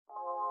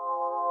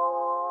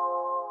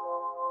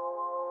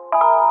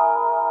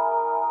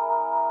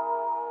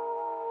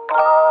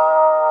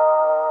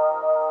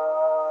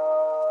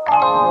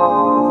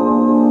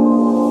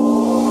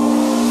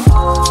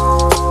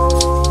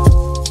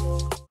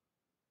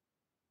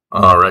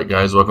All right,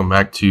 guys, welcome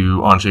back to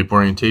Onshape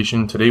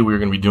Orientation. Today we're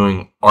going to be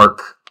doing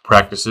arc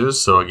practices.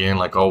 So again,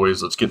 like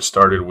always, let's get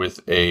started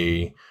with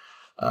a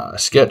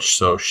sketch.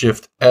 So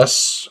Shift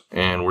S,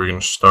 and we're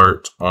going to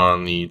start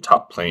on the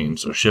top plane.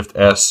 So Shift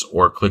S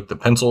or click the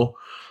pencil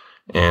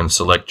and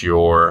select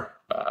your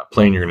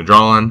plane you're going to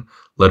draw on.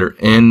 Letter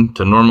N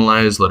to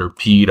normalize, letter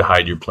P to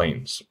hide your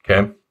planes.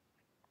 Okay.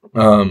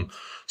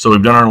 So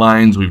we've done our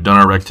lines, we've done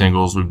our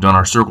rectangles, we've done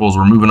our circles.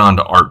 We're moving on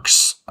to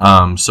arcs.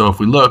 So if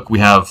we look, we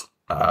have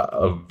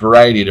a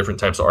variety of different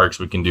types of arcs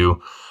we can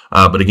do.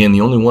 But again,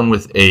 the only one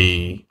with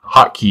a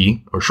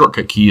hotkey or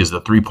shortcut key is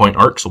the 3-point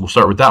arc. So we'll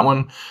start with that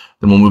one.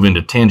 Then we'll move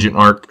into tangent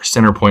arc,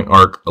 center point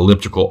arc,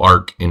 elliptical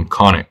arc, and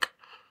conic.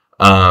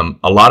 A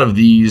lot of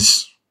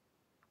these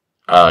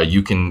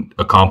you can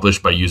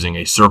accomplish by using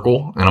a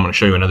circle. And I'm going to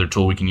show you another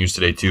tool we can use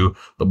today too.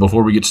 But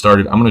before we get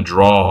started, I'm going to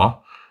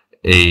draw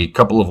a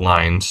couple of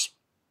lines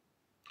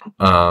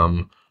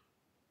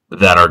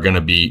that are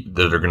going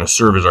to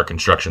serve as our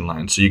construction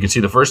lines. So you can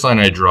see the first line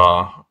I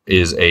draw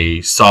is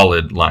a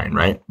solid line,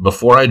 right?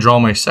 Before I draw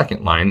my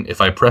second line, if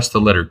I press the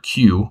letter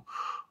Q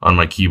on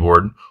my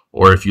keyboard,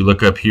 or if you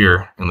look up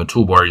here in the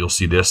toolbar, you'll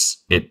see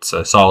this. It's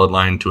a solid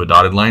line to a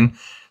dotted line.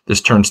 This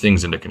turns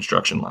things into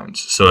construction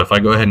lines. So if I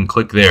go ahead and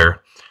click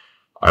there,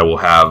 I will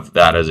have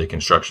that as a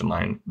construction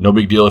line. No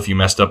big deal if you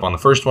messed up on the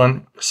first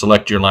one.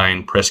 Select your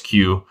line, press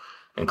Q,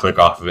 and click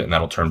off of it, and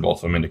that'll turn both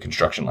of them into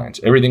construction lines.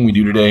 Everything we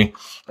do today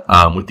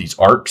with these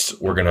arcs,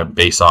 we're going to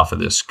base off of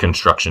this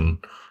construction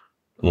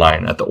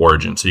line at the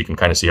origin, so you can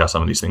kind of see how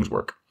some of these things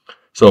work.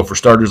 So for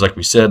starters, like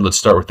we said, let's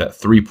start with that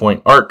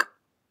 3-point arc,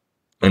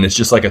 and it's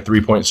just like a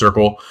 3-point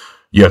circle.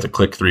 You have to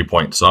click 3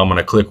 points. So I'm going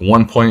to click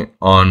 1 point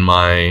on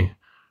my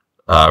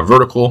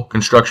vertical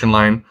construction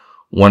line,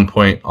 1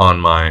 point on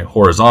my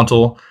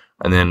horizontal,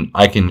 and then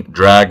I can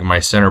drag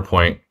my center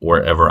point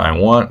wherever I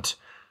want.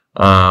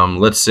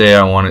 Let's say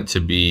I want it to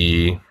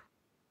be,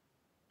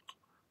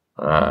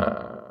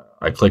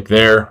 I click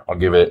there, I'll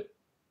give it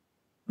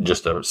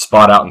just a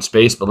spot out in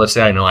space, but let's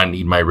say I know I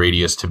need my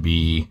radius to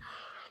be,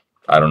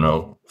 I don't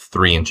know,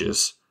 3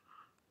 inches.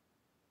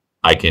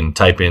 I can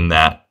type in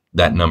that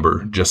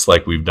number just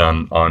like we've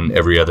done on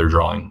every other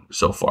drawing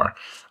so far.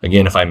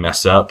 Again, if I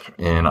mess up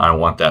and I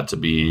want that to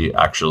be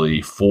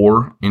actually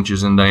 4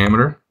 inches in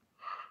diameter,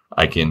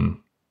 I can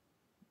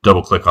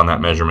double click on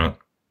that measurement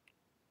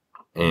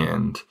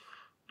and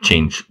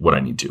change what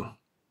I need to.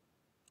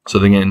 So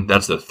again,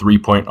 that's the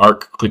 3-point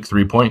arc. Click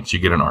 3 points, you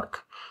get an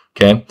arc.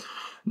 Okay.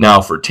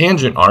 Now for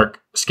tangent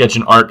arc, sketch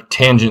an arc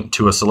tangent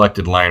to a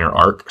selected line or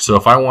arc. So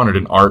if I wanted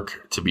an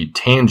arc to be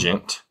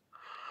tangent,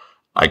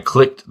 I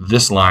clicked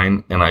this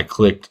line and I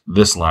clicked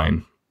this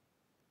line.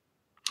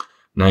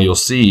 Now you'll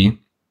see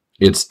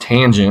it's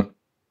tangent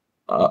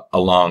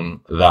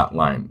along that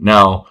line.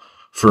 Now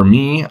for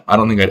me, I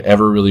don't think I'd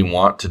ever really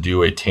want to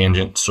do a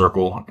tangent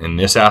circle in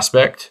this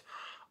aspect.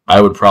 I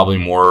would probably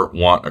more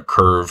want a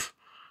curve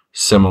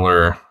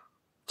similar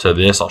to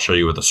this. I'll show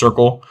you with a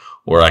circle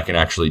where I can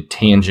actually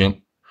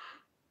tangent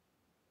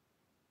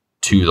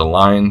to the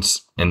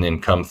lines and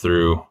then come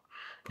through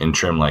and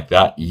trim like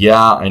that.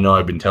 Yeah, I know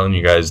I've been telling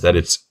you guys that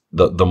it's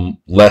the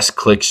less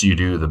clicks you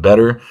do, the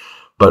better.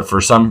 But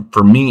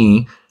for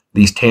me,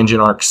 these tangent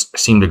arcs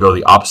seem to go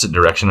the opposite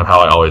direction of how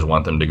I always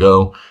want them to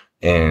go.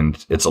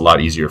 And it's a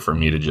lot easier for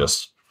me to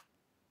just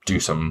do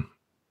some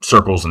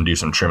circles and do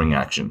some trimming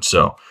action.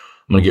 So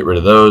I'm going to get rid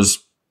of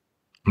those.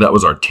 That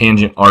was our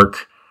tangent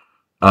arc.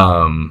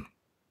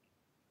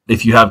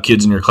 If you have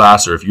kids in your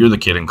class, or if you're the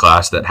kid in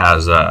class that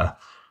has a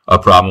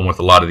problem with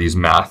a lot of these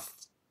math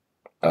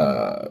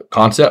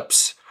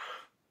concepts,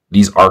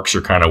 these arcs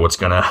are kind of what's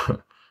going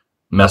to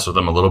mess with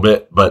them a little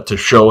bit. But to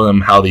show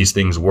them how these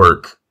things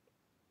work,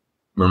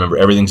 remember,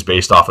 everything's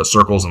based off of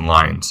circles and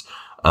lines.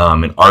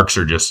 And arcs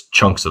are just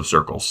chunks of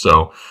circles.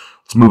 So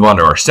let's move on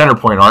to our center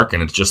point arc,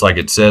 and it's just like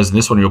it says.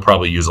 This one you'll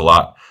probably use a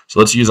lot. So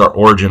let's use our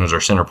origin as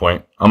our center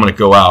point. I'm going to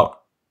go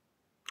out,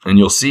 and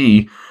you'll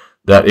see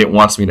that it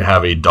wants me to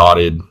have a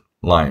dotted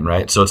line,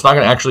 right? So it's not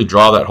going to actually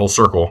draw that whole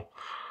circle.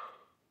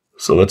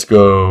 So let's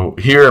go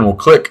here, and we'll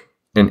click,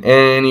 and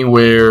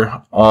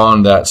anywhere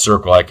on that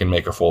circle, I can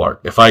make a full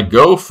arc. If I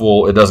go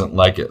full, it doesn't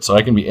like it. So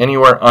I can be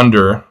anywhere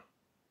under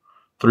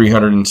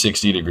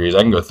 360 degrees.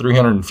 I can go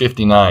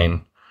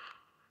 359,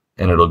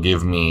 and it'll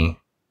give me,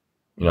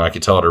 I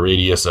could tell it a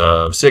radius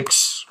of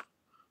 6.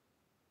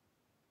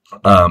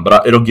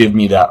 But it'll give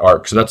me that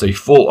arc. So that's a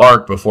full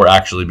arc before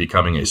actually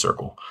becoming a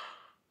circle.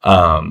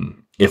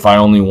 If I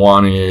only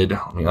wanted,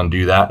 let me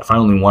undo that. If I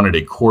only wanted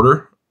a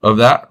quarter of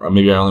that, or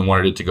maybe I only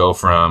wanted it to go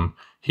from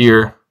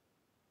here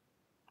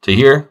to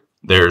here,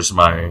 there's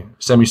my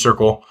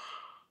semicircle,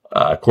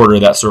 a quarter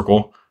of that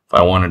circle. If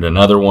I wanted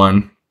another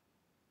one,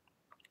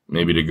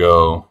 maybe to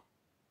go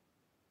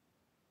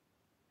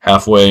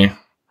halfway,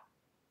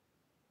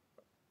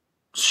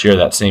 share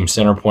that same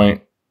center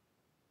point.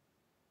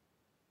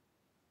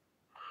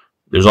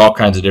 There's all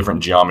kinds of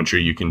different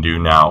geometry you can do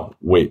now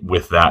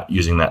with that,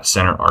 using that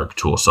center arc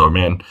tool. So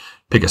man,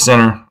 pick a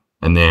center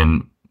and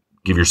then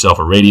give yourself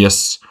a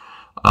radius.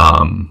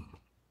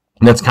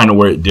 That's kind of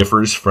where it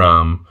differs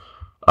from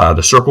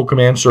The circle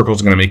command, circle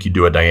is going to make you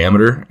do a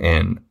diameter,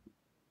 and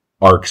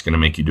arc is going to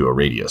make you do a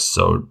radius.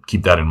 So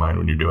keep that in mind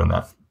when you're doing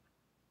that.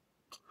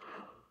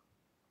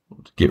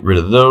 Let's get rid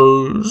of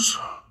those.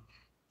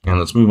 And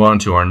let's move on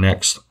to our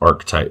next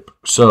arc type.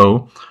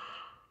 So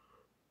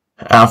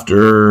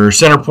after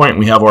center point,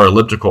 we have our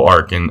elliptical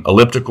arc. And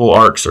elliptical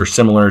arcs are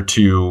similar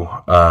to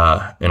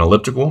an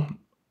elliptical.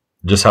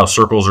 Just how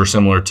circles are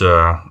similar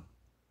to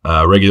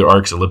regular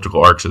arcs,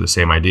 elliptical arcs are the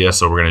same idea.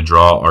 So we're going to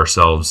draw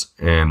ourselves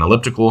an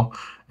elliptical,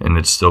 and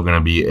it's still going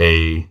to be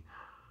an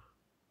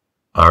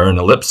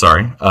ellipse,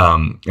 sorry.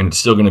 And it's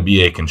still going to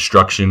be a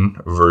construction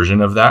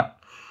version of that.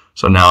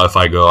 So now if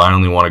I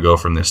only want to go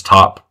from this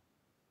top,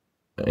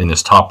 in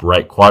this top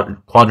right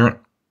quadrant,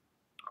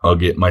 I'll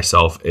get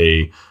myself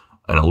an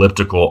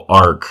elliptical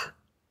arc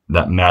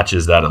that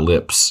matches that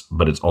ellipse,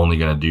 but it's only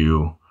going to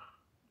do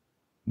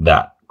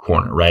that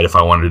corner, right? If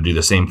I wanted to do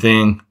the same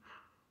thing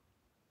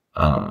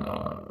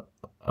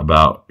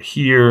about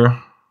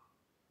here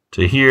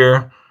to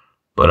here,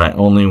 but I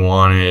only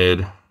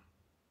wanted,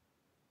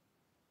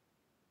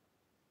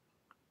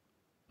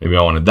 maybe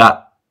I wanted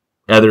that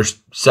other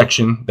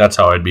section, that's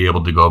how I'd be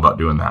able to go about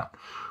doing that.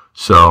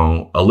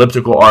 So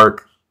elliptical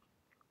arc,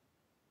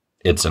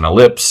 it's an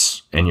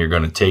ellipse, and you're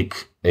going to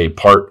take a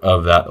part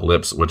of that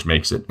ellipse, which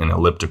makes it an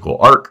elliptical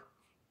arc.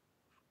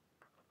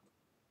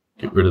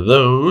 Get rid of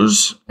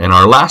those. And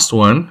our last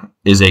one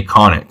is a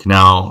conic.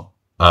 Now,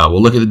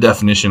 we'll look at the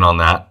definition on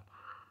that.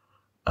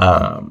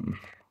 And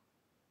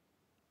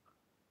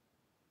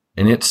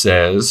it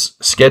says,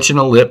 sketch an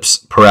ellipse,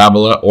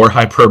 parabola, or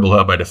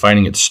hyperbola by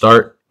defining its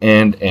start,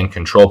 end, and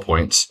control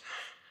points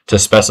to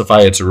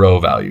specify its rho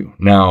value.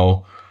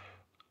 Now,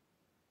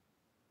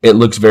 it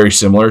looks very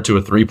similar to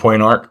a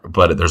 3-point arc,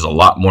 but there's a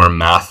lot more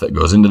math that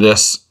goes into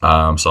this.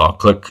 So I'll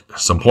click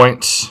some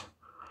points,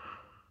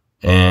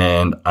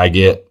 and I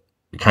get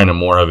kind of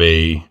more of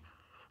a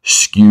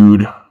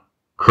skewed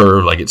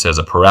curve, like it says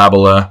a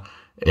parabola,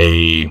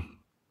 a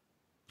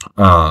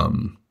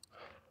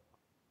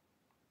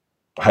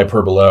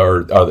hyperbola,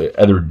 or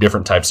other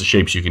different types of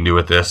shapes you can do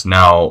with this.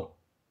 Now,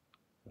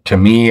 to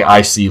me,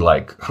 I see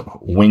like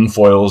wing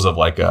foils of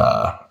like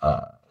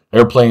a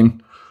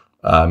airplane,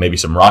 maybe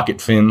some rocket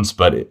fins,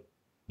 but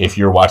if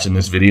you're watching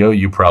this video,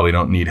 you probably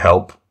don't need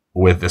help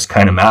with this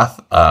kind of math.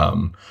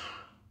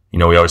 You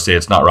know, we always say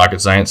it's not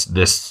rocket science.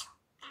 This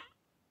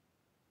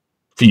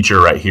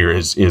feature right here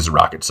is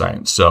rocket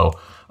science. So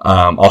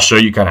I'll show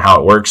you kind of how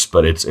it works,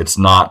 but it's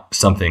not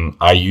something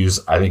I use.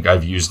 I think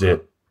I've used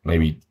it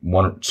maybe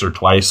once or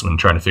twice when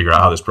trying to figure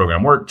out how this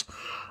program worked.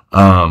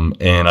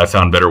 And I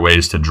found better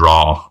ways to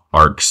draw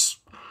arcs.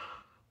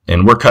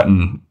 And we're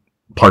cutting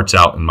parts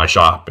out in my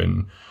shop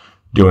and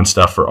doing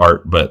stuff for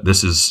art, but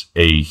this is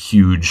a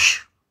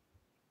huge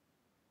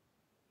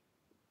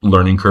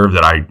learning curve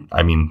that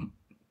I mean,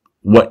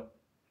 what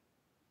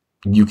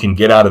you can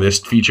get out of this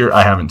feature,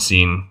 I haven't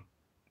seen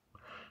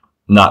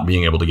not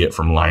being able to get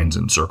from lines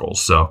and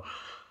circles. So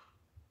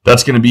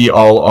that's going to be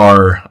all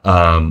our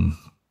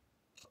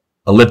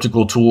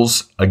elliptical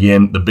tools.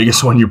 Again, the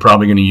biggest one you're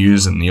probably going to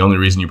use, and the only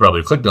reason you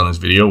probably clicked on this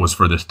video, was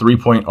for this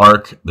 3-point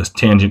arc, this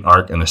tangent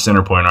arc, and the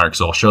center point arc.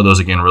 So I'll show those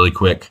again really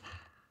quick.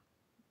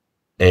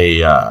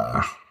 A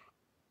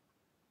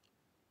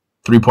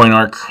 3-point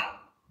arc,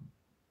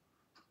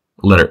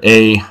 letter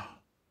A,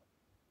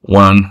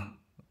 1,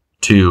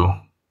 2,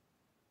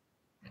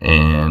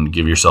 and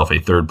give yourself a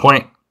third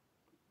point.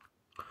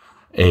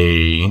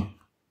 A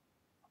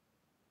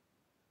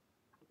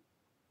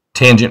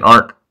tangent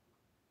arc.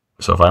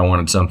 So if I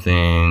wanted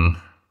something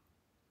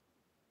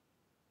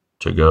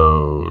to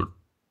go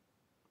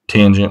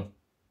tangent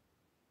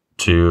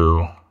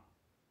to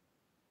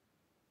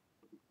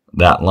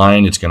that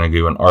line, it's going to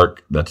do an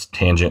arc that's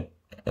tangent,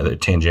 a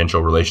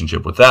tangential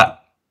relationship with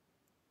that.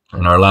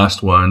 And our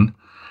last one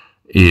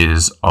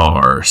is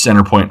our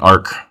center point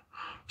arc.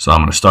 So I'm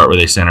going to start with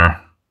a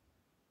center,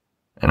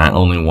 and I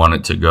only want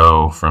it to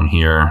go from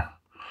here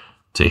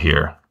to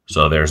here.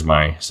 So there's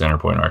my center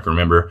point arc.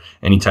 Remember,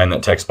 anytime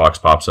that text box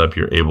pops up,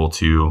 you're able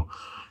to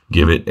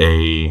give it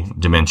a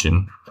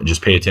dimension.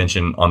 Just pay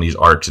attention on these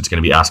arcs. It's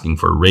going to be asking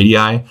for a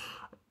radii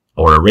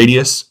or a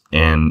radius,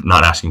 and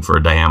not asking for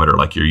a diameter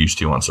like you're used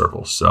to on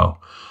circles. So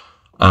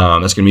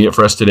that's going to be it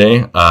for us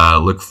today.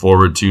 Look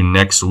forward to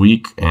next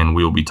week, and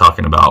we will be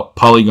talking about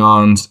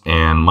polygons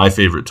and my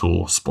favorite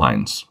tool,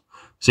 splines.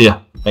 See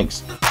ya.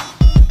 Thanks.